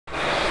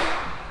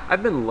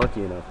I've been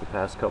lucky enough the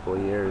past couple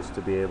of years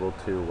to be able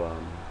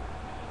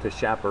to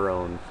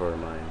chaperone for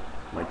my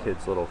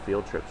kids' little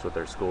field trips with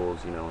their schools,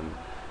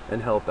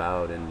 and help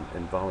out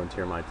and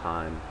volunteer my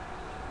time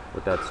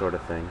with that sort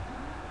of thing.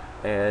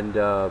 And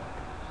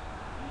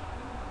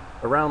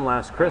around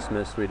last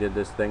Christmas, we did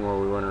this thing where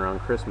we went around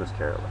Christmas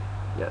caroling.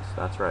 Yes,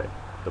 that's right.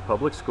 The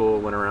public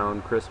school went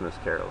around Christmas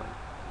caroling.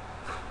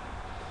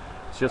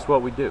 It's just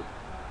what we do.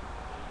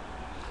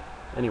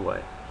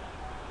 Anyway,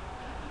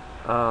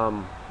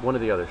 one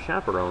of the other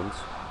chaperones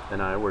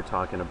and I were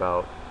talking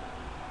about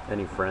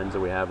any friends that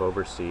we have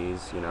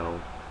overseas,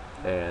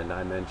 and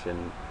I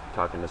mentioned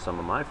talking to some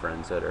of my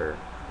friends that are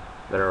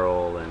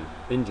all in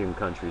Indian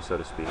country, so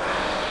to speak,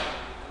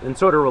 and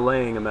sort of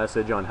relaying a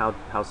message on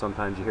how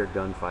sometimes you hear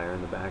gunfire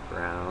in the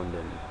background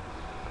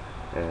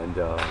and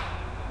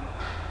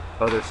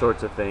other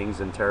sorts of things,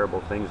 and terrible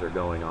things are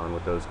going on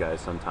with those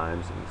guys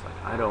sometimes. And it's like,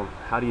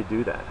 how do you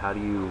do that? How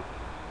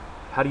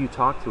do you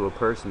talk to a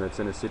person that's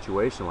in a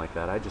situation like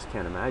that? I just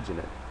can't imagine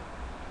it.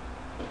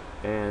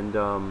 And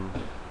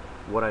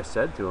what I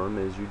said to him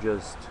is, you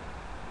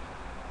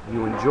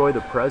enjoy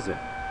the present.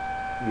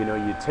 You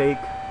take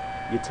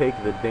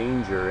the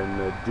danger and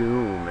the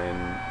doom,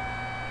 and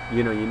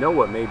you know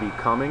what may be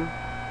coming,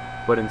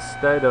 but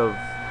instead of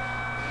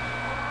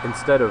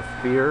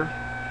fear,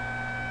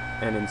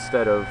 and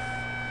instead of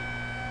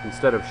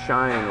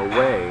shying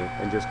away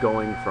and just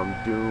going from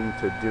doom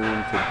to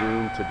doom to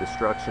doom to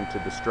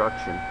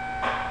destruction,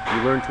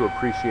 you learn to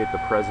appreciate the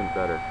present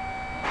better.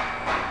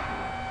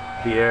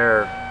 The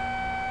air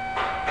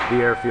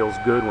feels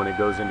good when it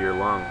goes into your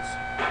lungs.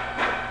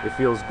 It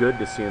feels good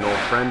to see an old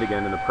friend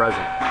again in the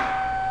present.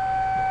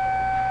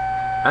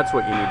 That's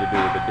what you need to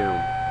do with the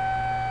doom.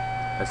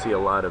 I see a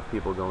lot of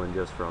people going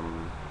just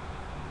from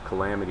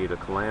calamity to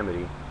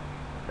calamity,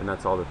 and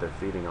that's all that they're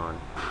feeding on.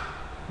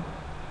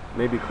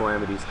 Maybe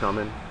calamity's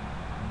coming,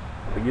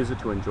 but use it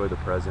to enjoy the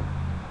present.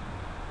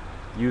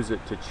 Use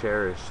it to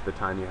cherish the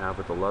time you have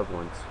with the loved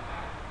ones.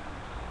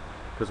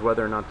 Because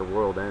whether or not the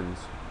world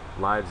ends,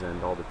 lives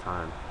end all the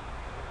time.